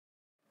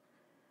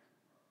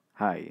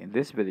Hi, in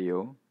this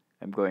video,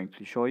 I'm going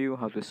to show you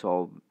how to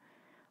solve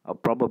a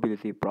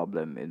probability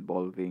problem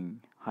involving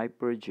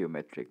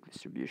hypergeometric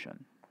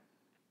distribution.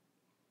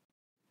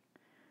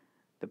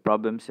 The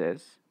problem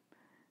says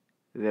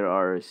there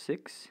are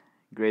 6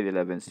 grade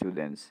 11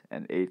 students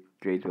and 8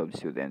 grade 12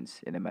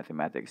 students in a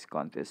mathematics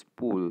contest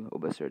pool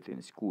of a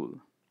certain school.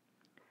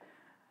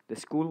 The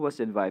school was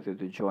invited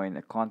to join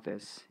a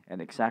contest,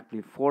 and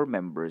exactly 4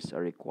 members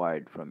are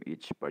required from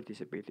each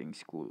participating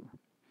school.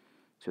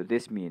 So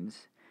this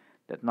means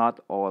that not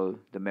all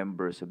the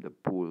members of the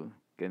pool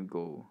can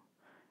go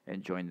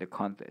and join the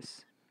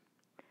contest.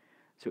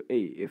 So A,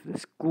 if the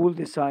school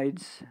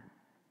decides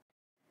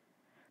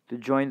to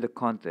join the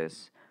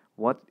contest,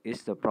 what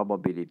is the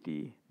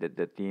probability that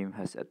the team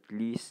has at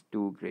least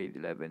 2 grade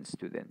 11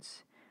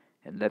 students?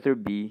 And letter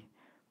B,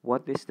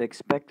 what is the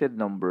expected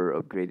number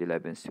of grade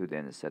 11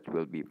 students that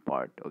will be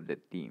part of the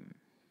team?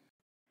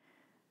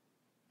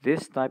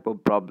 This type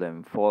of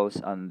problem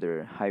falls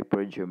under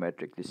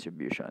hypergeometric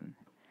distribution.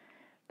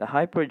 The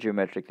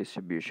hypergeometric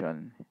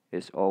distribution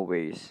is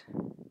always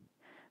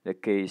the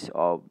case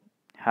of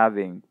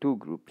having 2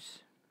 groups,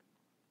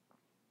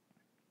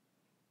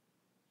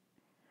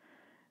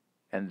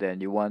 and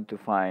then you want to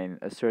find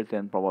a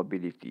certain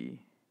probability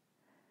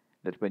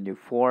that when you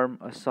form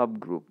a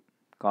subgroup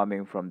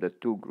coming from the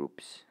 2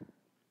 groups,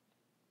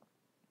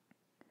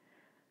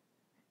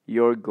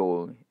 your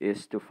goal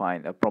is to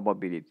find a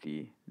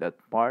probability that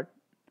part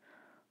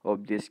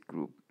of this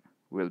group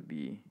will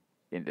be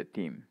in the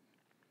team.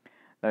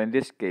 Now in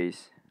this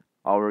case,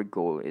 our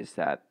goal is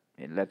that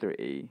in letter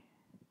A,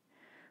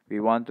 we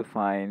want to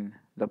find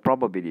the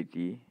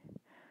probability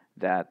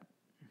that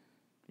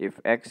if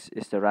x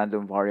is the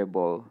random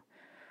variable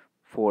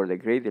for the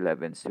grade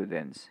 11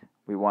 students,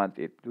 we want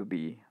it to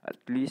be at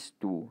least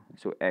 2,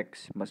 so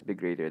x must be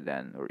greater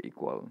than or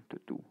equal to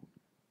 2.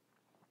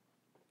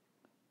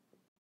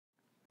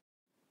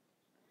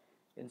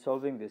 In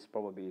solving this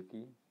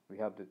probability, we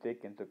have to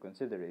take into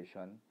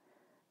consideration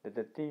that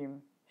the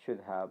team should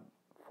have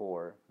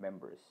 4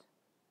 members.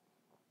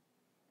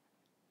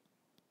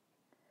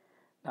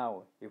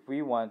 Now, if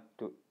we want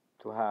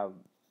to have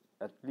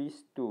at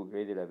least 2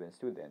 grade 11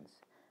 students,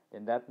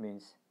 then that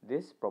means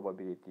this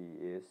probability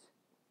is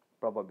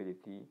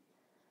probability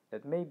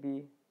that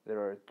maybe there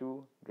are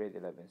 2 grade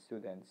 11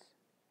 students,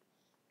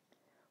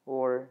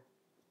 or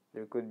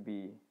there could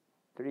be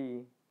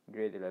 3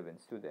 grade 11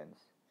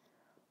 students,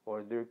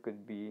 or there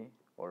could be,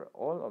 or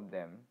all of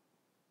them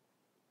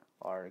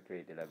are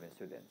grade 11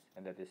 students,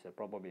 and that is a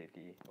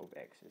probability of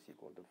x is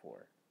equal to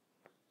 4.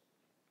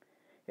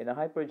 In a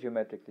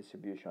hypergeometric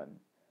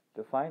distribution,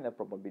 to find a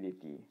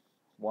probability,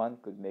 one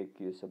could make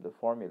use of the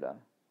formula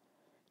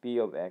p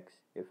of x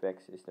if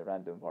x is the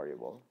random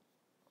variable.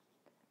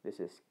 This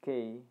is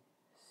k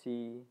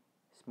c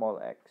small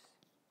x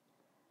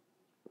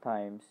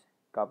times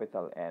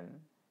capital N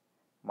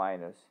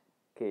minus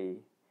k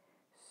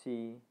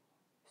c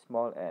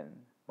small n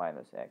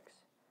minus x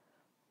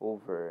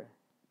over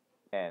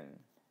n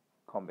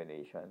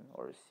combination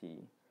or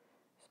c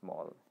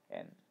small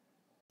n.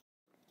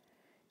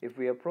 If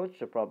we approach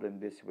the problem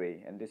this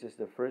way, and this is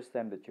the first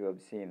time that you have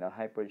seen a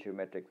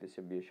hypergeometric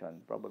distribution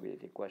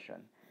probability question,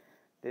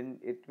 then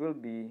it will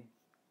be,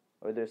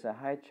 or there's a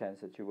high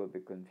chance that you will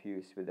be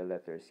confused with the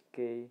letters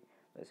k,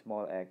 the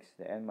small x,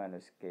 the n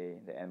minus k,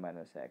 the n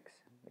minus x,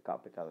 the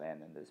capital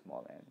N, and the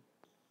small n.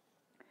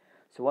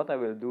 So what I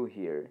will do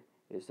here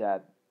is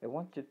that I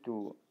want you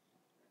to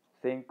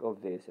think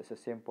of this as a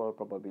simple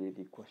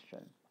probability question,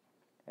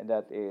 and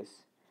that is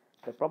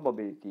the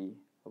probability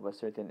of a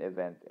certain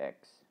event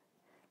x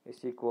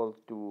is equal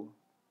to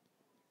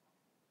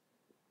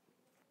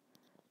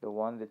the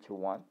one that you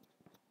want.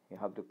 You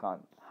have to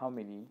count how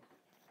many,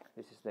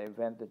 this is the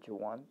event that you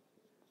want,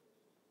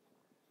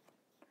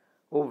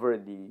 over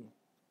the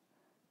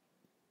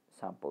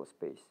sample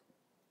space.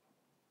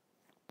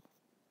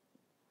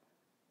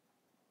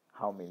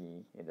 How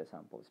many in the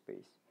sample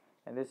space.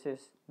 And this is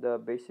the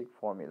basic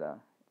formula,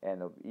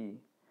 n of e,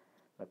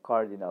 the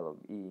cardinal of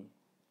e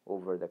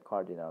over the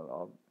cardinal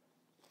of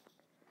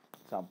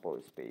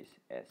sample space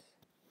s.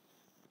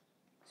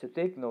 So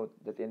take note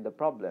that in the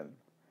problem,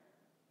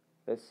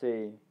 let's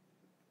say,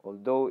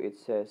 although it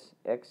says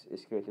x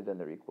is greater than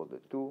or equal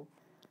to 2,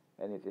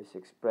 and it is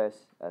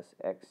expressed as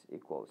x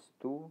equals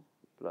 2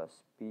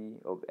 plus p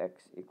of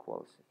x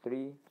equals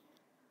 3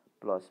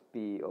 plus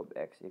p of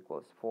x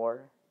equals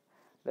 4,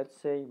 let's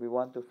say we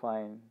want to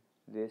find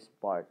this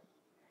part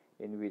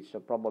in which the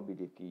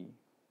probability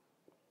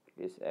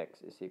is x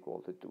is equal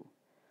to 2.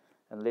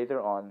 And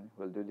later on,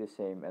 we'll do the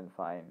same and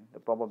find the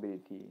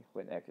probability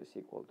when x is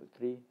equal to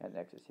 3 and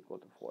x is equal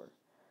to 4.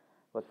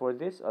 But for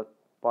this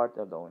part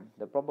alone,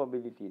 the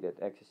probability that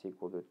x is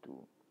equal to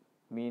 2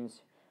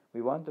 means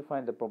we want to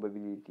find the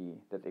probability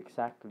that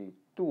exactly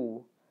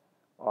 2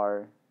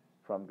 are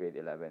from grade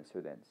 11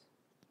 students.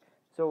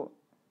 So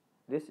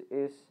this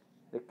is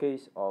the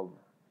case of,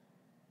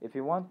 if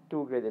you want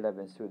 2 grade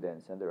 11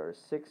 students and there are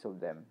 6 of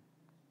them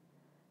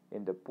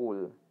in the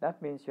pool, that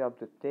means you have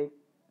to take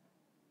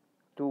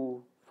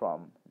 2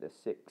 from the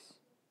 6.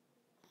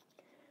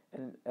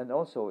 And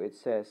also it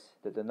says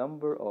that the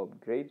number of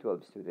grade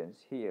 12 students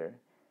here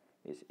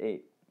is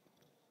 8.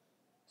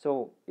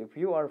 So if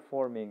you are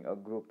forming a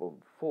group of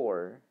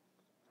 4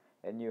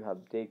 and you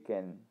have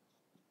taken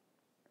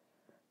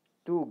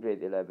 2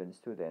 grade 11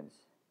 students,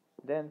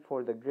 then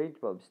for the grade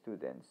 12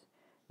 students,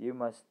 you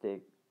must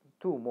take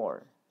 2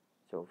 more.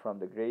 So from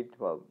the grade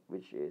 12,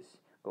 which is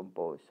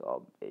composed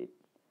of 8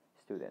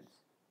 students.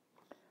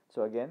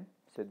 So again,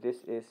 so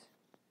this is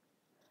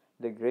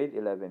the grade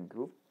 11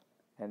 group,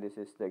 and this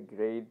is the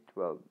grade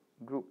 12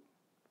 group.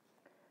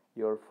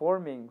 You're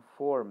forming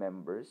 4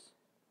 members,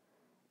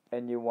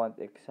 and you want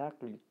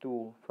exactly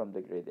 2 from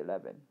the grade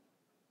 11.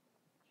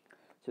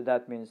 So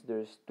that means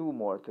there's 2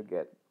 more to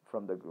get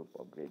from the group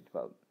of grade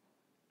 12.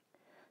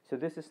 So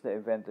this is the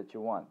event that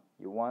you want.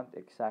 You want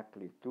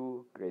exactly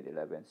 2 grade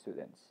 11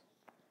 students.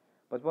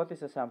 But what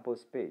is a sample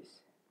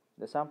space?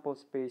 The sample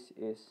space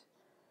is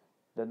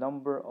the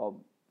number of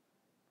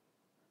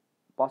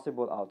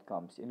possible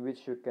outcomes in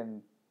which you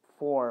can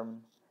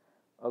form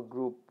a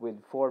group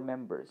with 4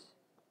 members.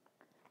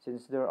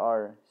 Since there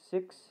are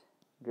 6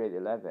 grade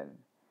 11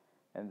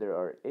 and there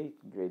are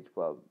 8 grade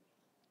 12,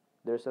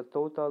 there's a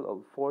total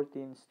of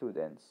 14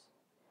 students,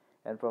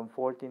 and from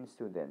 14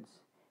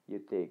 students, you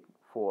take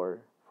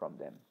 4 from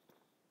them.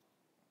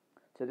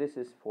 So this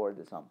is for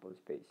the sample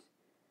space.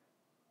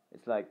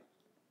 It's like,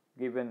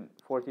 given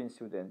 14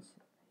 students,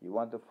 you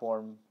want to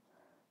form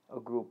a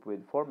group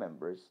with 4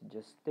 members,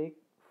 just take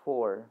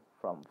 4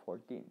 from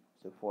 14.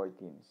 So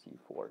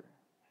 14C4.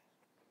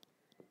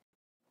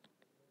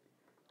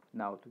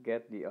 Now to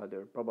get the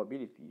other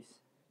probabilities,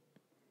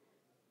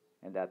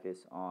 and that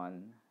is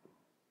on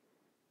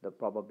the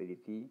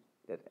probability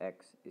that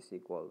x is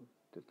equal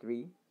to 3,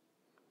 you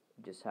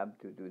just have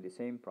to do the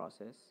same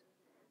process.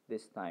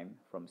 This time,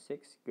 from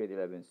 6 grade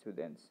 11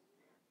 students,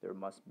 there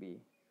must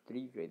be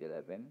 3 grade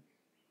 11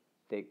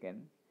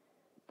 taken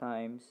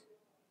times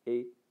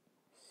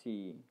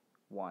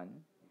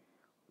 8C1,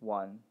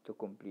 1 to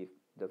complete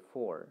the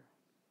 4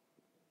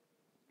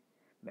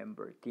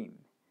 member team.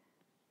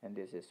 And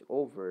this is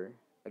over,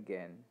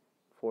 again,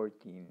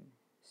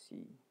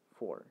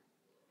 14C4.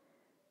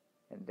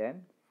 And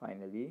then,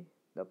 finally,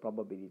 the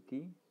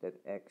probability that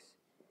x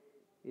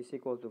is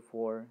equal to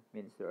 4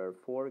 means there are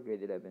 4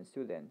 grade 11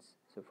 students.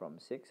 So from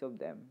 6 of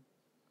them,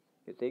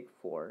 you take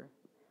 4,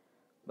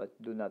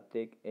 but do not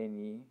take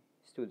any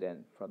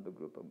student from the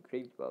group of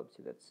grade 12.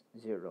 So that's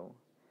 0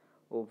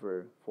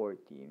 over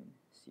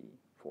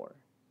 14C4.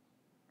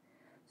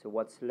 So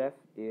what's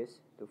left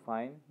is to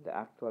find the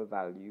actual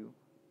value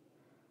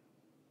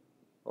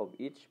of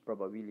each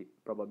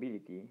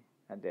probability,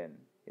 and then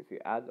if you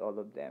add all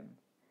of them,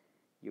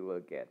 you will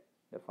get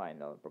the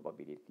final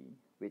probability,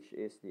 which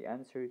is the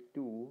answer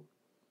to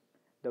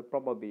the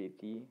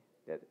probability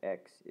that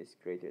x is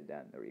greater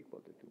than or equal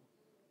to 2.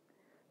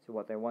 So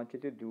what I want you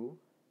to do,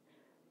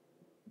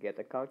 get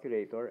a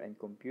calculator and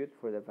compute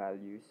for the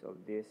values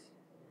of these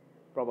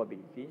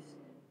probabilities,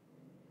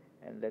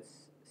 and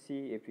let's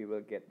see if you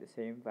will get the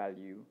same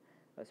value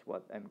as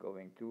what I'm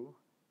going to,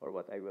 or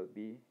what I will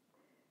be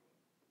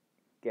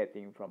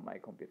getting from my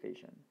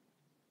computation.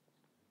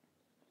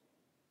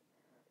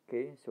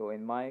 Okay, so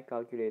in my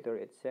calculator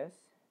it says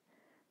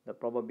the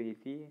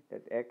probability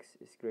that x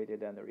is greater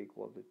than or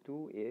equal to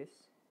 2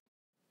 is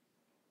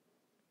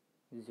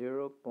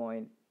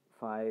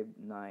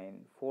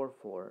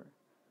 0.5944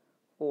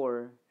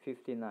 or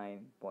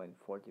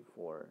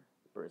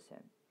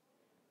 59.44%.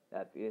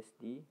 That is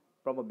the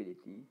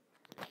probability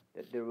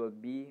that there will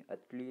be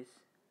at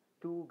least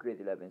 2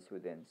 grade 11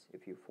 students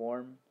if you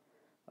form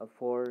a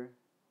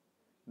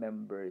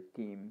 4-member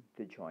team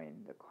to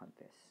join the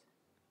contest.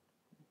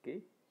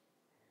 Okay?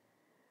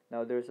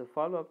 Now there's a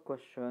follow-up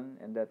question,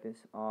 and that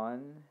is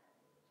on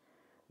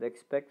the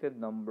expected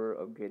number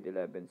of grade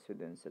 11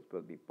 students that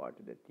will be part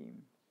of the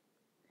team.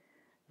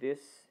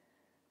 This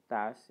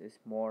task is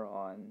more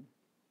on,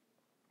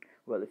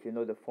 well, if you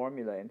know the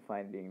formula in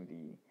finding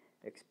the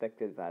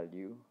expected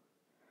value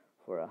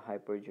for a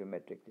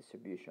hypergeometric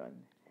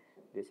distribution,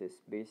 this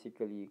is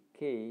basically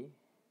k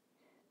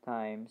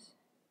times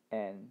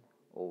n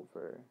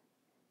over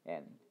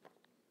n.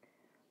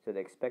 So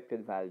the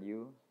expected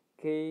value,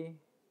 k,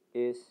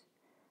 is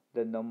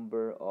the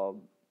number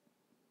of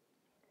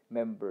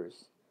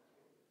members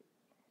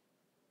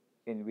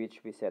in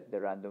which we set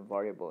the random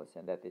variables,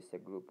 and that is the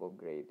group of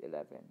grade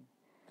 11.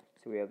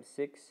 So we have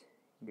 6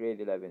 grade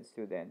 11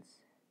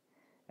 students,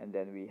 and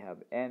then we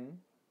have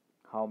n,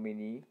 how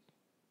many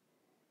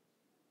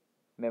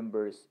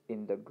members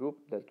in the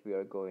group that we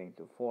are going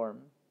to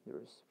form.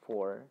 There's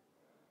 4,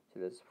 so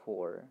that's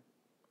 4,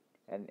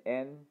 and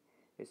n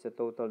is the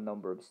total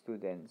number of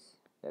students,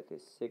 that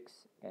is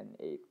 6 and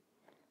 8.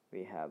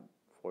 We have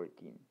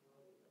 14.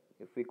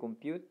 If we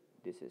compute,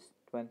 this is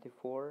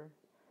 24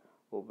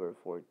 over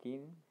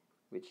 14,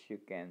 which you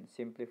can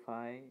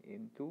simplify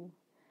into.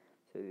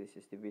 So this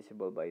is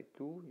divisible by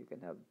 2. You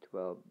can have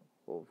 12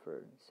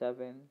 over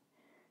 7,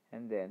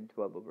 and then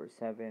 12 over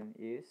 7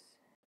 is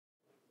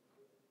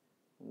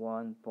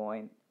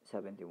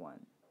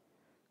 1.71.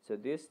 So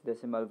this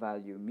decimal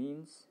value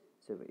means,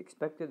 so So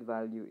expected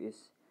value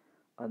is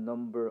a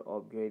number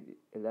of grade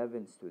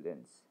 11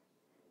 students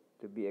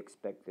to be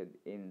expected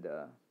in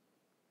the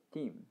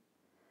team.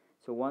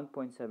 So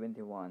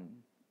 1.71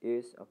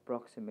 is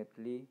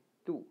approximately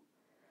 2.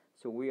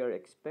 So we are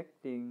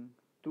expecting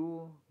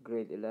 2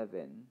 grade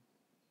 11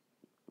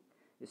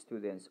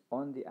 students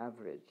on the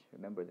average.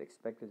 Remember, the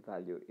expected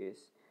value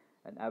is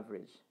an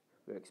average.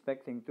 We're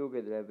expecting 2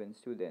 grade 11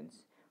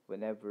 students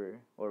whenever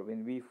or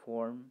when we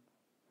form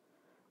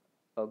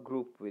a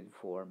group with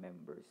 4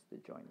 members to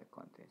join the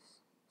contest.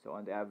 So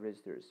on the average,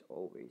 there's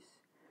always,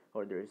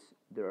 or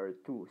there are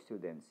 2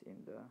 students in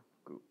the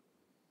group.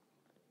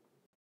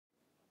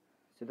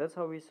 So that's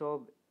how we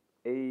solve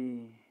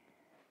a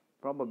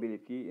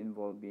probability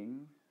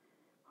involving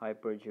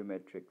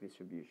hypergeometric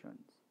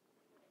distributions.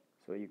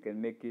 So you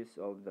can make use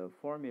of the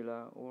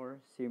formula or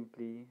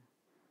simply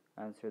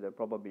answer the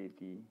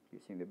probability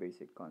using the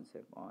basic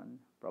concept on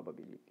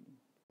probability.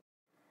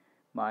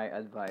 My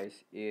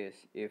advice is,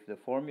 if the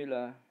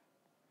formula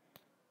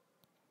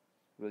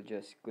will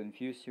just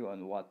confuse you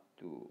on what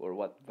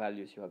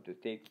values you have to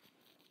take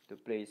to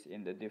place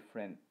in the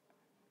different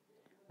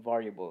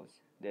variables,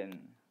 then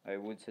I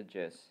would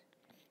suggest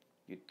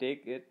you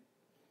take it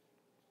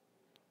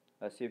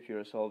as if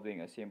you're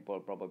solving a simple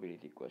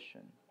probability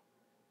question.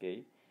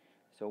 Okay,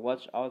 so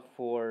watch out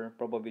for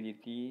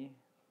probability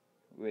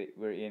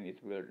wherein it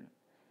will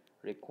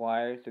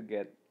require to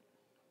get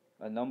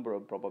a number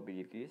of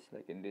probabilities.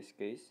 Like in this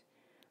case,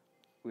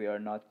 we are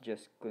not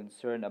just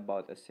concerned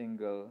about a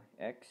single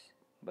x,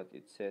 but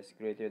it says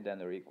greater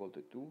than or equal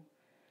to 2.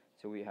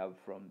 So we have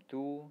from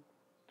 2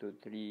 to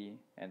 3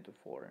 and to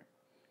 4.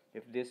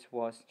 If this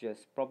was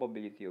just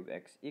probability of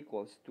x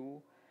equals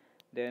 2,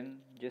 then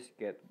just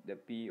get the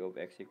p of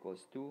x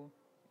equals 2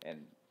 and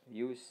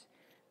use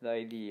the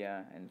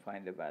idea and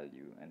find the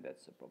value, and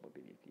that's the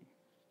probability.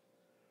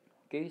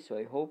 Okay, so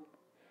I hope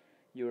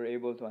you were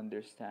able to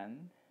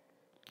understand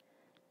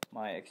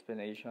my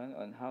explanation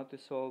on how to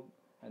solve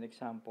an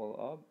example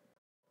of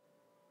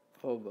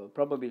a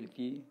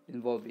probability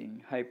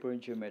involving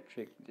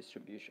hypergeometric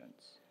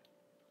distributions.